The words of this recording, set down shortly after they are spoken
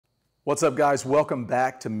What's up, guys? Welcome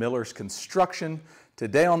back to Miller's Construction.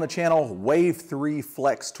 Today on the channel, Wave 3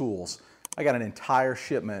 Flex Tools. I got an entire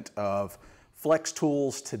shipment of Flex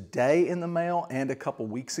Tools today in the mail and a couple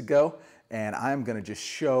weeks ago, and I'm going to just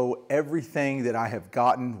show everything that I have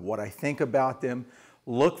gotten, what I think about them.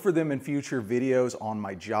 Look for them in future videos on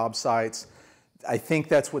my job sites. I think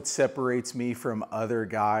that's what separates me from other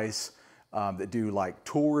guys that do like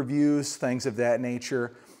tool reviews, things of that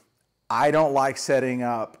nature. I don't like setting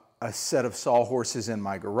up a set of sawhorses in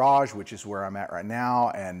my garage, which is where I'm at right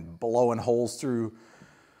now, and blowing holes through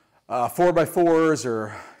 4x4s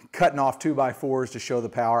or cutting off 2x4s to show the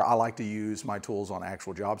power. I like to use my tools on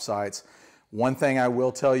actual job sites. One thing I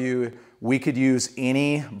will tell you, we could use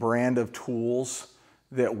any brand of tools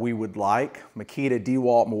that we would like. Makita,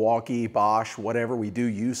 DeWalt, Milwaukee, Bosch, whatever. We do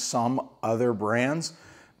use some other brands,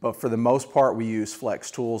 but for the most part, we use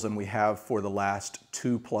Flex Tools, and we have for the last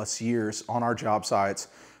 2+ years on our job sites.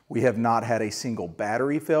 We have not had a single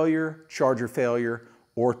battery failure, charger failure,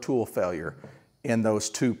 or tool failure in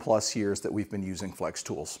those 2+ years that we've been using Flex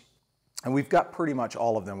Tools. And we've got pretty much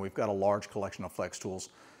all of them. We've got a large collection of Flex Tools.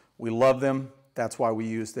 We love them, that's why we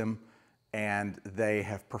use them, and they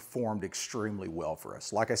have performed extremely well for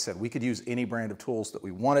us. Like I said, we could use any brand of tools that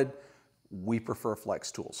we wanted. We prefer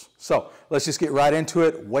Flex Tools. So let's just get right into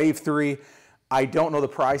it. Wave 3. I don't know the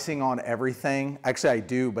pricing on everything. Actually, I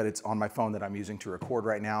do, but it's on my phone that I'm using to record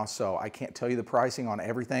right now, so I can't tell you the pricing on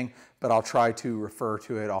everything, but I'll try to refer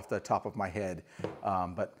to it off the top of my head.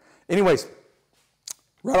 But anyways,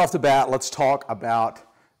 right off the bat, let's talk about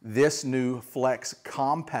this new Flex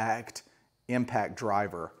Compact Impact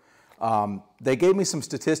Driver. They gave me some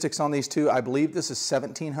statistics on these two. I believe this is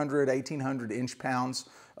 1,700, 1,800 inch-pounds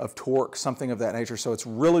of torque, something of that nature, so it's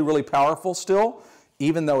really, really powerful still,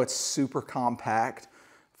 even though it's super compact.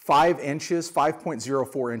 5 inches,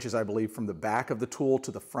 5.04 inches, I believe, from the back of the tool to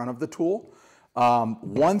the front of the tool.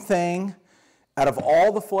 One thing, out of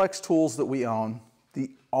all the Flex tools that we own, the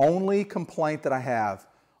only complaint that I have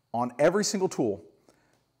on every single tool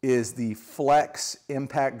is the Flex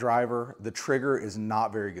Impact Driver. The trigger is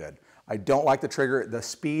not very good. I don't like the trigger. The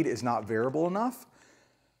speed is not variable enough.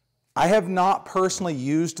 I have not personally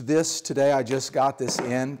used this today. I just got this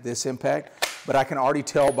impact, but I can already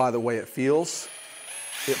tell by the way it feels.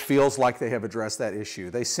 It feels like they have addressed that issue.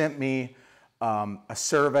 They sent me a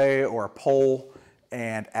survey or a poll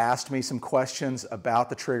and asked me some questions about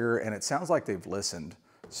the trigger, and it sounds like they've listened.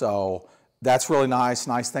 So that's really nice.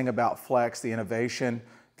 Nice thing about Flex, the innovation.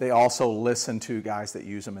 They also listen to guys that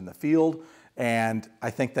use them in the field, and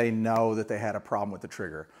I think they know that they had a problem with the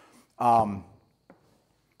trigger.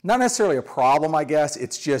 Not necessarily a problem, I guess.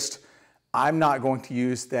 It's just I'm not going to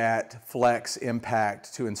use that Flex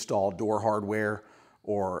Impact to install door hardware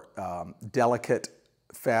or delicate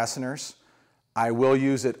fasteners. I will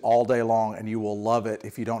use it all day long, and you will love it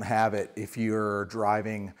if you don't have it. If you're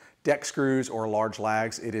driving deck screws or large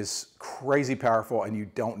lags, it is crazy powerful, and you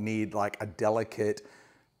don't need like a delicate,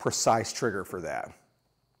 precise trigger for that.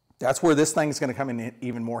 That's where this thing is going to come in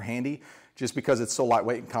even more handy, just because it's so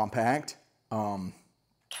lightweight and compact.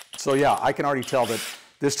 So yeah, I can already tell that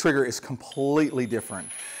this trigger is completely different,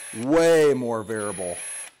 way more variable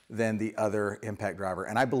than the other impact driver.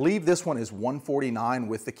 And I believe this one is $149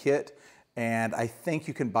 with the kit, and I think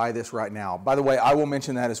you can buy this right now. By the way, I will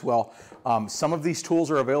mention that as well. Some of these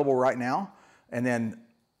tools are available right now, and then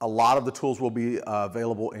a lot of the tools will be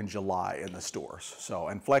available in July in the stores. So,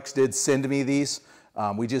 and Flex did send me these.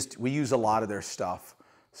 We use a lot of their stuff,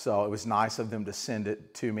 so it was nice of them to send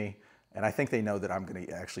it to me. And I think they know that I'm going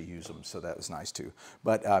to actually use them, so that was nice too.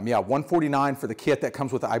 But yeah, $149 for the kit. That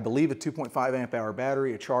comes with, I believe, a 2.5 amp hour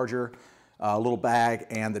battery, a charger, a little bag,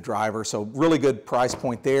 and the driver. So really good price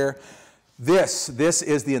point there. This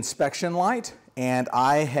is the inspection light, and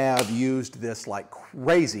I have used this like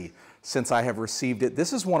crazy since I have received it.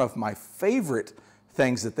 This is one of my favorite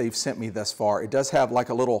things that they've sent me thus far. It does have like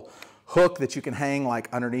a little hook that you can hang like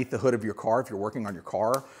underneath the hood of your car if you're working on your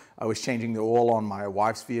car. I was changing the oil on my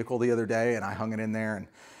wife's vehicle the other day, and I hung it in there,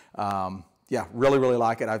 and yeah, really, really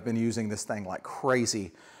like it. I've been using this thing like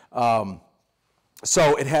crazy.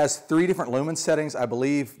 So it has 3 different lumen settings. I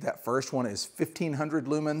believe that first one is 1,500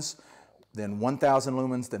 lumens, then 1,000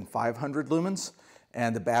 lumens, then 500 lumens,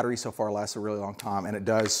 and the battery so far lasts a really long time, and it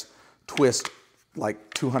does twist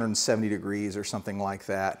like 270 degrees or something like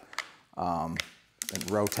that. And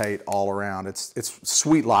rotate all around. It's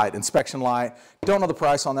sweet light, inspection light. Don't know the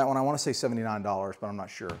price on that one. I want to say $79, but I'm not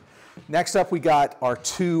sure. Next up, we got our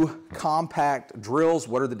 2 compact drills.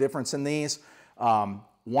 What are the difference in these?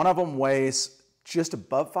 One of them weighs just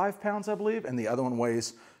above 5 pounds, I believe, and the other one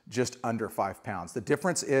weighs just under 5 pounds. The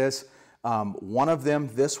difference is one of them,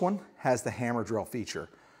 this one, has the hammer drill feature.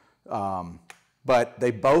 But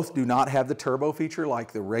they both do not have the turbo feature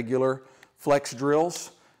like the regular flex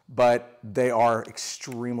drills, but they are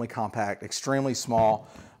extremely compact, extremely small.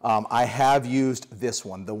 I have used this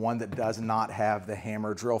one, the one that does not have the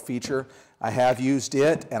hammer drill feature. I have used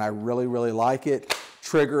it and I really, really like it.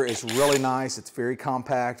 Trigger is really nice. It's very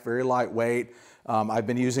compact, very lightweight. I've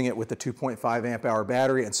been using it with the 2.5 amp hour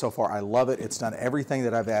battery and so far I love it. It's done everything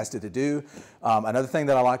that I've asked it to do. Another thing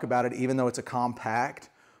that I like about it, even though it's a compact,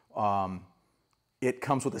 it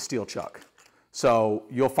comes with a steel chuck. So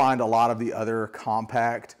you'll find a lot of the other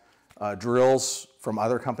compact drills from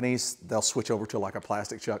other companies, they'll switch over to like a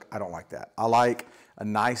plastic chuck. I don't like that. I like a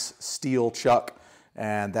nice steel chuck,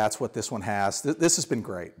 and that's what this one has. This has been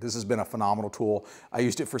great. This has been a phenomenal tool. I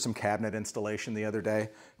used it for some cabinet installation the other day,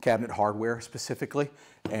 cabinet hardware specifically,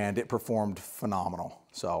 and it performed phenomenal.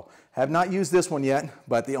 So have not used this one yet,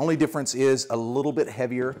 but the only difference is a little bit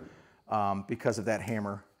heavier because of that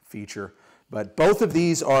hammer feature. But both of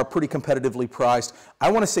these are pretty competitively priced.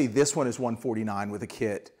 I want to say this one is $149 with a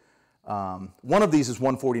kit. One of these is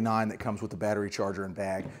 $149 that comes with the battery charger and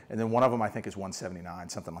bag, and then one of them I think is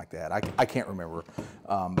 $179, something like that. I can't remember.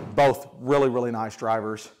 Both really, really nice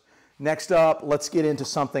drivers. Next up, let's get into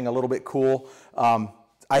something a little bit cool.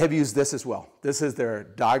 I have used this as well. This is their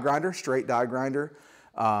die grinder, straight die grinder.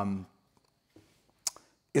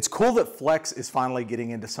 It's cool that Flex is finally getting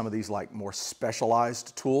into some of these like more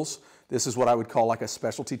specialized tools. This is what I would call like a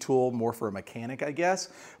specialty tool, more for a mechanic, I guess.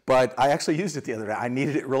 But I actually used it the other day. I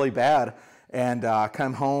needed it really bad, and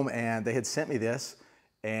come home and they had sent me this.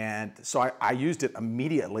 And so I used it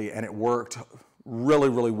immediately and it worked really,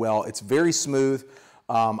 really well. It's very smooth.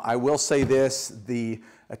 I will say this, the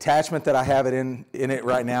attachment that I have it in it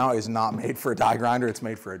right now is not made for a die grinder. It's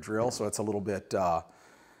made for a drill, so it's a little bit,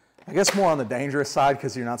 I guess more on the dangerous side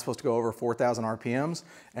because you're not supposed to go over 4,000 RPMs,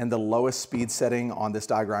 and the lowest speed setting on this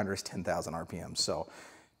die grinder is 10,000 RPMs. So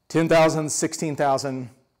 10,000, 16,000,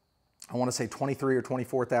 I want to say 23 or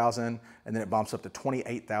 24,000, and then it bumps up to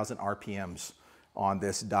 28,000 RPMs on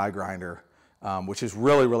this die grinder, which is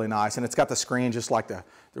really, really nice. And it's got the screen just like the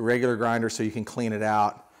regular grinder, so you can clean it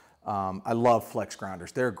out. I love Flex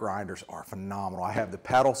grinders. Their grinders are phenomenal. I have the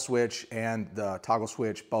paddle switch and the toggle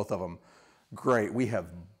switch, both of them great. We have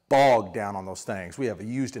bogged down on those things. We have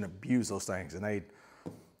used and abused those things, and they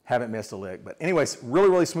haven't missed a lick. But anyways, really,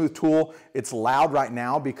 really smooth tool. It's loud right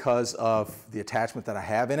now because of the attachment that I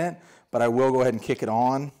have in it, but I will go ahead and kick it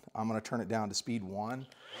on. I'm going to turn it down to speed 1.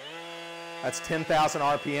 That's 10,000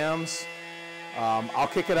 RPMs. I'll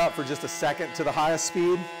kick it up for just a second to the highest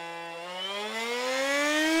speed.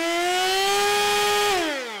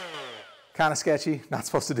 Kind of sketchy, not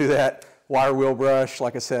supposed to do that. Wire wheel brush,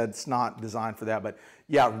 like I said, it's not designed for that, but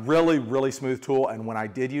yeah, really, really smooth tool. And when I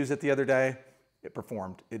did use it the other day, it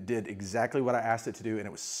performed. It did exactly what I asked it to do, and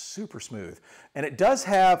it was super smooth. And it does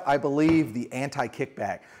have, I believe, the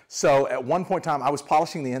anti-kickback. So at one point in time, I was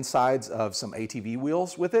polishing the insides of some ATV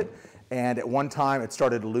wheels with it, and at one time it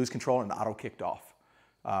started to lose control and auto kicked off.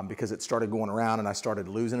 Because it started going around and I started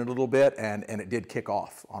losing it a little bit, and it did kick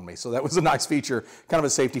off on me. So that was a nice feature, kind of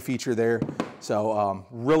a safety feature there. So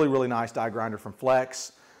really, really nice die grinder from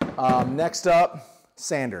Flex. Next up,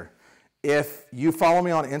 sander. If you follow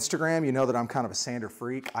me on Instagram, you know that I'm kind of a sander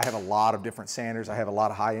freak. I have a lot of different sanders. I have a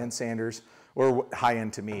lot of high-end sanders, or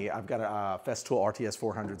high-end to me. I've got a Festool RTS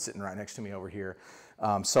 400 sitting right next to me over here.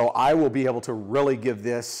 So I will be able to really give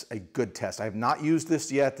this a good test. I have not used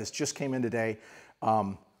this yet. This just came in today.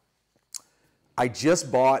 I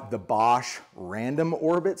just bought the Bosch Random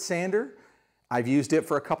Orbit sander. I've used it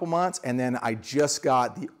for a couple months, and then I just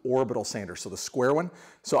got the orbital sander, so the square one.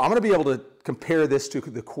 So I'm gonna be able to compare this to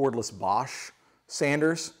the cordless Bosch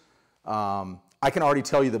sanders. I can already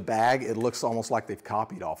tell you the bag, it looks almost like they've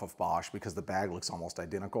copied off of Bosch because the bag looks almost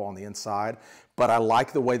identical on the inside, but I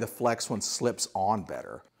like the way the Flex one slips on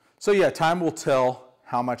better. So yeah, time will tell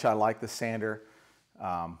how much I like the sander.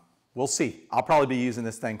 We'll see. I'll probably be using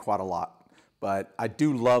this thing quite a lot, but I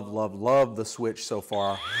do love, love, love the switch so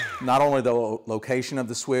far. Not only the location of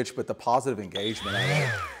the switch, but the positive engagement of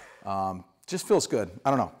it. Just feels good. I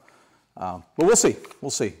don't know. But we'll see.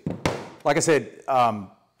 We'll see. Like I said,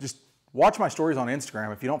 just watch my stories on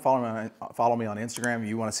Instagram. If you don't follow me on Instagram,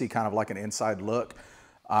 you want to see kind of like an inside look.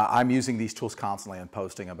 I'm using these tools constantly and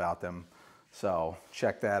posting about them. So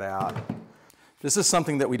check that out. This is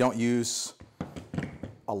something that we don't use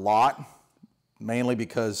a lot, mainly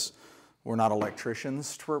because we're not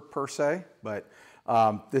electricians per se, but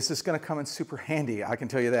this is going to come in super handy, I can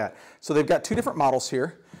tell you that. So they've got two different models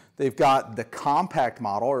here. They've got the compact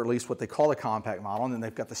model, or at least what they call the compact model, and then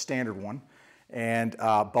they've got the standard one. And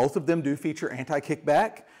both of them do feature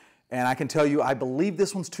anti-kickback. And I can tell you, I believe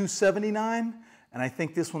this one's $279, and I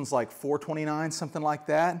think this one's like $429, something like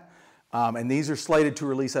that. And these are slated to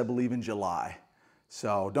release, I believe, in July.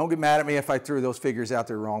 So don't get mad at me if I threw those figures out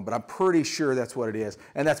there wrong, but I'm pretty sure that's what it is.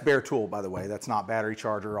 And that's bare tool, by the way. That's not battery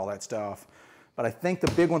charger, all that stuff. But I think the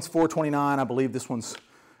big one's $429. I believe this one's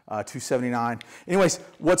 $279. Anyways,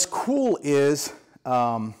 what's cool is,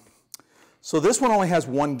 so this one only has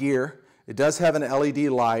one gear. It does have an LED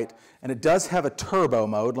light, and it does have a turbo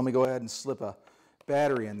mode. Let me go ahead and slip a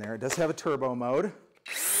battery in there. It does have a turbo mode.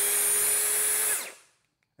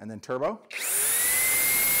 And then turbo.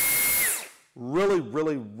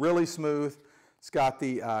 Really smooth. It's got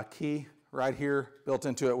the key right here built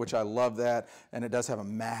into it, which I love that. And it does have a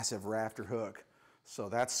massive rafter hook. So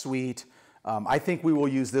that's sweet. I think we will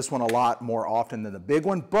use this one a lot more often than the big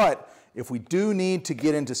one, but if we do need to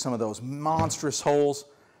get into some of those monstrous holes,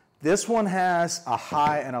 this one has a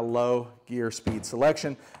high and a low gear speed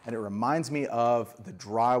selection, and it reminds me of the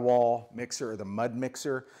drywall mixer or the mud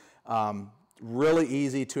mixer. Really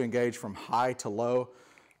easy to engage from high to low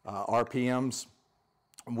RPMs.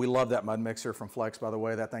 We love that mud mixer from Flex, by the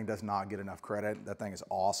way. That thing does not get enough credit. That thing is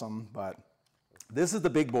awesome, but this is the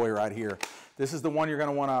big boy right here. This is the one you're going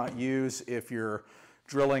to want to use if you're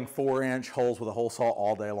drilling 4-inch holes with a hole saw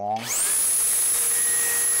all day long.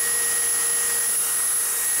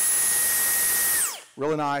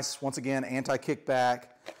 Really nice. Once again, anti-kickback.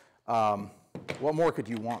 What more could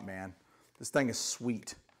you want, man? This thing is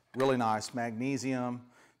sweet. Really nice. Magnesium.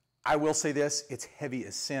 I will say this, it's heavy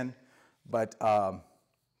as sin, but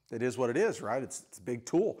it is what it is, right? It's a big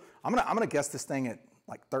tool. I'm gonna guess this thing at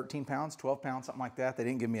like 13 pounds, 12 pounds, something like that. They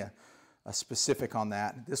didn't give me a specific on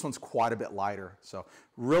that. This one's quite a bit lighter. So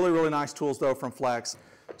really nice tools though from Flex.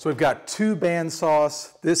 So we've got 2 band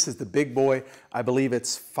saws. This is the big boy. I believe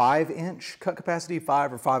it's 5-inch cut capacity,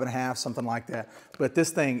 5 or 5.5, something like that. But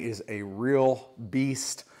this thing is a real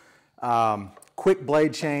beast. Quick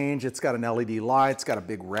blade change. It's got an LED light. It's got a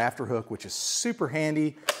big rafter hook, which is super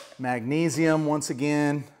handy. Magnesium once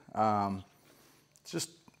again. It's just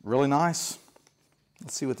really nice.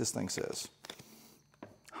 Let's see what this thing says.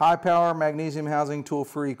 High power magnesium housing, tool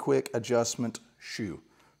free, quick adjustment shoe.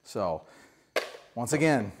 So once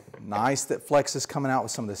again, nice that Flex is coming out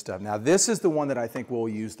with some of this stuff. Now this is the one that I think we'll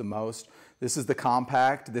use the most. This is the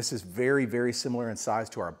compact. This is very similar in size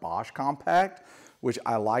to our Bosch compact, which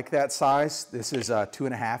I like that size. This is a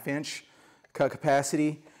 2.5-inch cut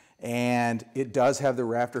capacity, and it does have the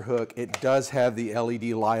rafter hook. It does have the LED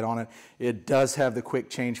light on it. It does have the quick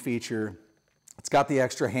change feature. It's got the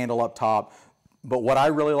extra handle up top. But what I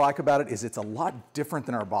really like about it is it's a lot different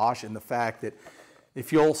than our Bosch in the fact that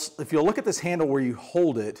if you'll look at this handle where you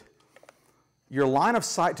hold it, your line of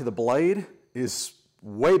sight to the blade is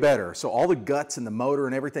way better. So all the guts and the motor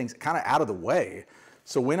and everything's kind of out of the way.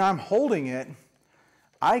 So when I'm holding it,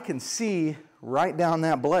 I can see right down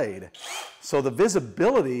that blade. So the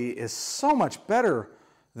visibility is so much better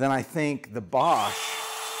than I think the Bosch.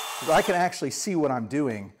 I can actually see what I'm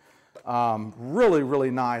doing. Really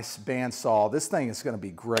nice bandsaw. This thing is going to be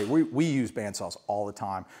great. We use bandsaws all the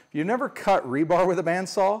time. If you never cut rebar with a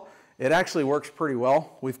bandsaw, it actually works pretty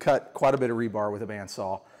well. We've cut quite a bit of rebar with a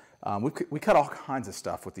bandsaw. We cut all kinds of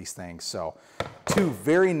stuff with these things. So 2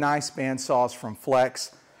 very nice bandsaws from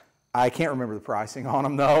Flex. I can't remember the pricing on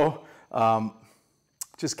them though.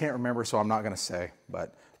 Just can't remember, so I'm not going to say,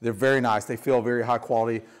 but they're very nice. They feel very high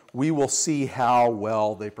quality. We will see how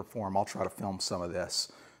well they perform. I'll try to film some of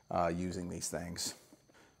this using these things.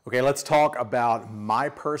 Okay, let's talk about my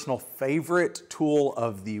personal favorite tool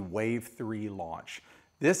of the Wave 3 launch.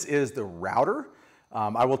 This is the router.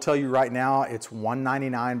 I will tell you right now, it's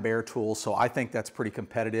 $199 bare tools, so I think that's pretty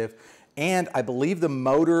competitive. And I believe the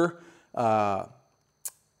motor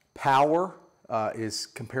power is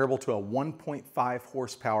comparable to a 1.5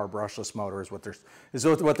 horsepower brushless motor is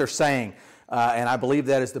what they're saying. And I believe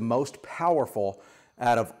that is the most powerful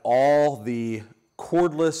out of all the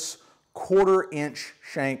cordless 1/4-inch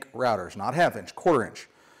shank routers, not 1/2-inch, 1/4-inch.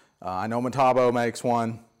 I know Metabo makes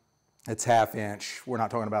one. It's 1/2-inch. We're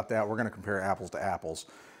not talking about that. We're going to compare apples to apples.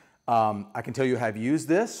 I can tell you I've used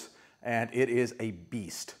this, and it is a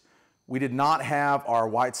beast. We did not have our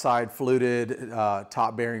white side fluted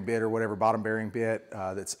top bearing bit or whatever bottom bearing bit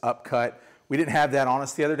that's upcut. We didn't have that on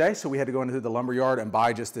us the other day, so we had to go into the lumber yard and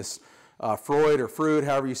buy just this Freud,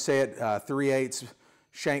 however you say it, 3/8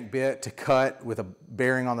 shank bit to cut with a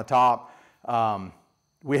bearing on the top.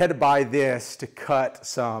 We had to buy this to cut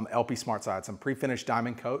some LP Smart Side, some pre-finished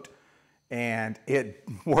diamond coat, and it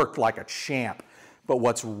worked like a champ. But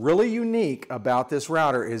what's really unique about this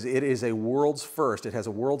router is it is a world's first. It has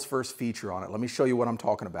a world's first feature on it. Let me show you what I'm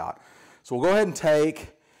talking about. So we'll go ahead and take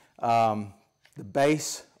the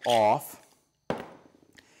base off.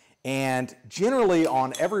 And generally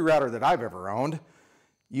on every router that I've ever owned,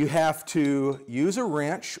 you have to use a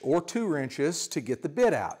wrench or 2 wrenches to get the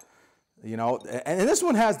bit out. You know, and this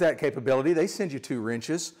one has that capability. They send you 2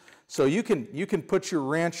 wrenches. So you can put your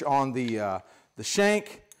wrench on the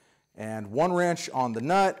shank and 1 wrench on the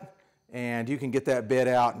nut, and you can get that bit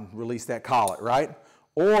out and release that collet, right?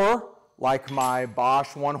 Or like my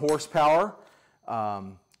Bosch 1 horsepower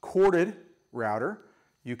corded router,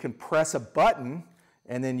 you can press a button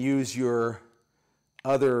and then use your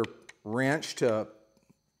other wrench to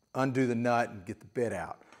undo the nut and get the bit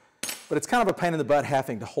out. But it's kind of a pain in the butt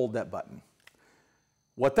having to hold that button.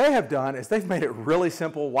 What they have done is they've made it really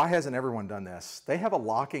simple. Why hasn't everyone done this? They have a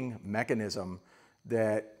locking mechanism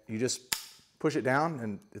that you just push it down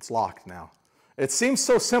and it's locked now. It seems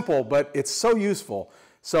so simple, but it's so useful.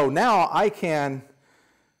 So now I can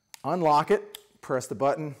unlock it, press the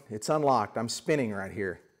button, it's unlocked. I'm spinning right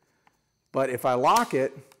here. But if I lock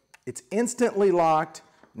it, it's instantly locked.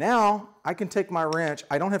 Now I can take my wrench.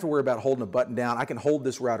 I don't have to worry about holding a button down. I can hold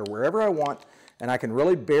this router wherever I want, and I can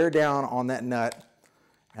really bear down on that nut,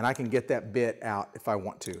 and I can get that bit out if I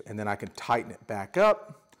want to. And then I can tighten it back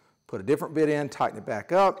up, put a different bit in, tighten it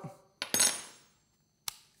back up,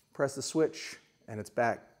 press the switch, and it's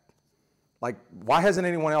back. Like, why hasn't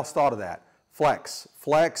anyone else thought of that? Flex.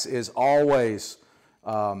 Flex is always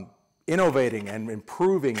innovating and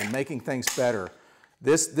improving and making things better.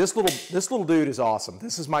 This little dude is awesome.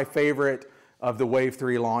 This is my favorite of the Wave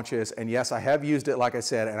 3 launches. And yes, I have used it, like I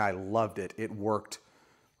said, and I loved it. It worked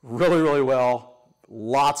really, really well.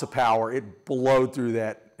 Lots of power. It blowed through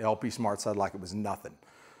that LP Smart Side like it was nothing.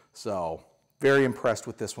 So very impressed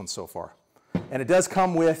with this one so far. And it does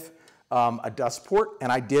come with a dust port,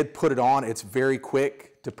 and I did put it on. It's very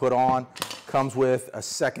quick to put on. Comes with a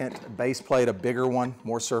second base plate, a bigger one,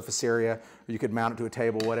 more surface area. You could mount it to a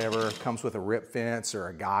table, whatever. Comes with a rip fence or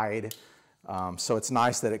a guide. So it's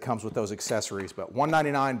nice that it comes with those accessories. But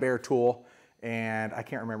 $199 bare tool, and I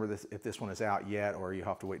can't remember if this one is out yet or you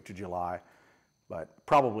have to wait till July. But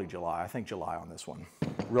probably July. I think July on this one.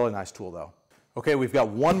 Really nice tool though. Okay, we've got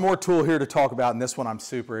one more tool here to talk about, and this one I'm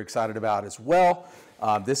super excited about as well.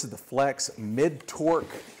 This is the Flex mid-torque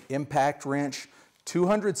impact wrench,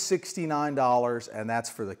 $269, and that's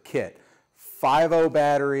for the kit. 5.0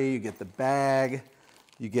 battery, you get the bag,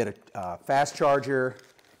 you get a fast charger.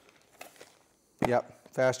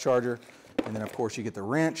 Yep, fast charger. And then of course you get the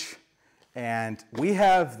wrench. And we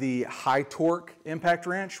have the high torque impact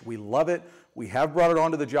wrench. We love it. We have brought it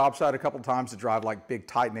onto the job site a couple times to drive like big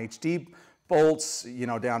Titan HD bolts, you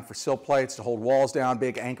know, down for sill plates to hold walls down,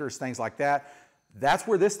 big anchors, things like that. That's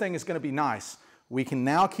where this thing is going to be nice. We can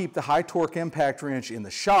now keep the high torque impact wrench in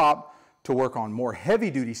the shop to work on more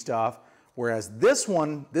heavy duty stuff, whereas this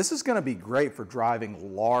one, this is going to be great for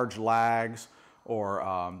driving large lags or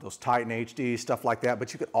those Titan HD, stuff like that.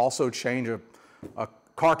 But you could also change a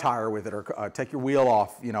car tire with it, or take your wheel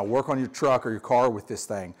off, you know, work on your truck or your car with this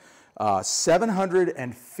thing.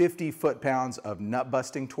 750 foot-pounds of nut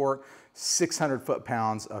busting torque, 600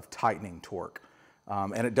 foot-pounds of tightening torque.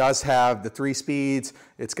 And it does have the 3 speeds.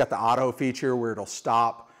 It's got the auto feature where it'll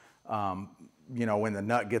stop, you know, when the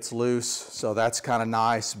nut gets loose. So that's kind of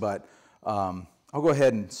nice. But I'll go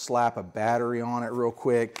ahead and slap a battery on it real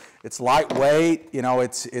quick. It's lightweight. You know,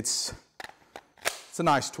 it's a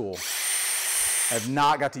nice tool. I have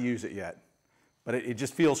not got to use it yet, but it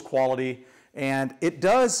just feels quality. And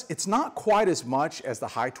it's not quite as much as the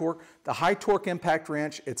high torque. The high torque impact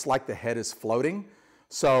wrench, it's like the head is floating.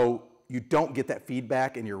 So you don't get that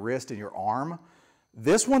feedback in your wrist and your arm.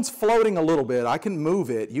 This one's floating a little bit. I can move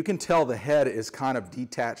it. You can tell the head is kind of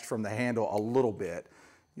detached from the handle a little bit.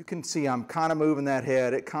 You can see I'm kind of moving that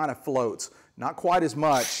head. It kind of floats. Not quite as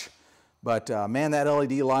much, but man, that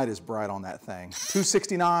LED light is bright on that thing.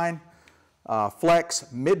 $269.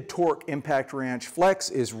 Flex mid-torque impact wrench. Flex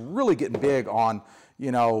is really getting big on,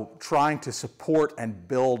 you know, trying to support and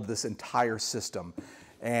build this entire system.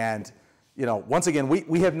 And, you know, once again,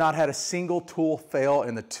 we have not had a single tool fail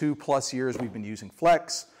in the 2+ years we've been using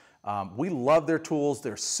Flex. We love their tools.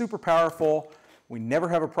 They're super powerful. We never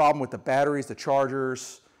have a problem with the batteries, the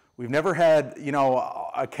chargers. We've never had, you know,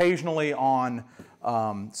 occasionally on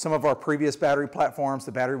some of our previous battery platforms,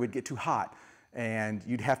 the battery would get too hot and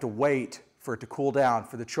you'd have to wait for it to cool down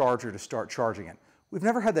for the charger to start charging it. We've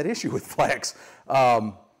never had that issue with Flex.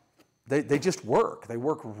 They just work. They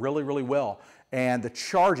work really, really well. And the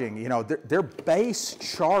charging, you know, their base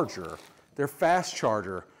charger, their fast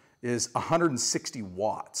charger is 160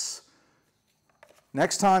 watts.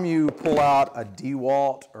 Next time you pull out a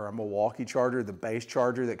DeWalt or a Milwaukee charger, the base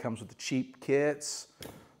charger that comes with the cheap kits,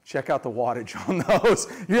 check out the wattage on those.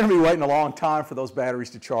 You're gonna be waiting a long time for those batteries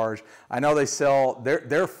to charge. I know they sell,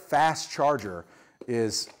 their fast charger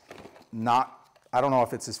is not, I don't know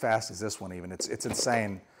if it's as fast as this one even. It's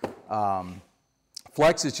insane.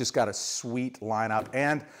 Flex has just got a sweet lineup.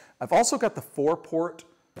 And I've also got the 4-port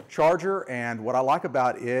charger, and what I like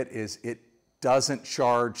about it is it doesn't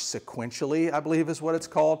charge sequentially, I believe is what it's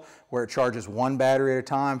called, where it charges one battery at a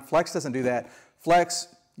time. Flex doesn't do that.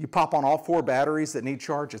 Flex, you pop on all 4 batteries that need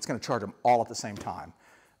charge, it's gonna charge them all at the same time.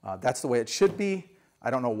 That's the way it should be. I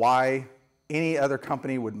don't know why any other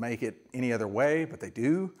company would make it any other way, but they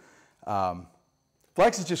do.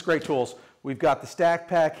 Flex is just great tools. We've got the stack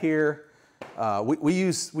pack here. We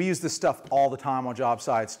use this stuff all the time on job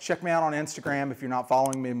sites. Check me out on Instagram if you're not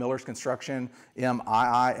following me, Miller's Construction,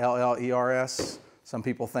 M-I-I-L-L-E-R-S. Some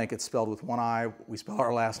people think it's spelled with one I. We spell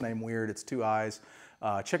our last name weird, it's 2 I's.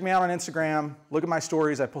 Check me out on Instagram, look at my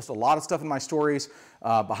stories. I post a lot of stuff in my stories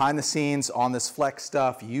behind the scenes on this Flex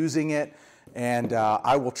stuff, using it, and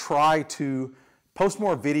I will try to post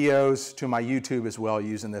more videos to my YouTube as well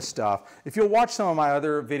using this stuff. If you'll watch some of my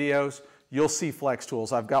other videos, you'll see Flex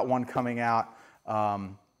tools. I've got one coming out.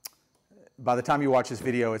 By the time you watch this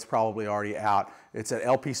video, it's probably already out. It's an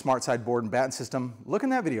LP Smart Side board and batten system. Look in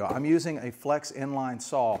that video. I'm using a Flex inline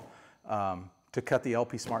saw to cut the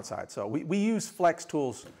LP Smart Side. So we use Flex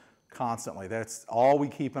tools constantly. That's all we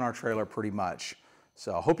keep in our trailer pretty much.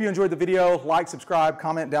 So I hope you enjoyed the video. Like, subscribe,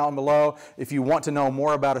 comment down below. If you want to know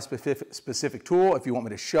more about a specific tool, if you want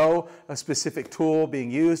me to show a specific tool being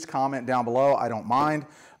used, comment down below. I don't mind.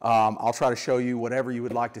 I'll try to show you whatever you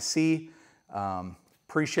would like to see.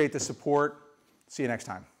 Appreciate the support. See you next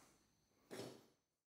time.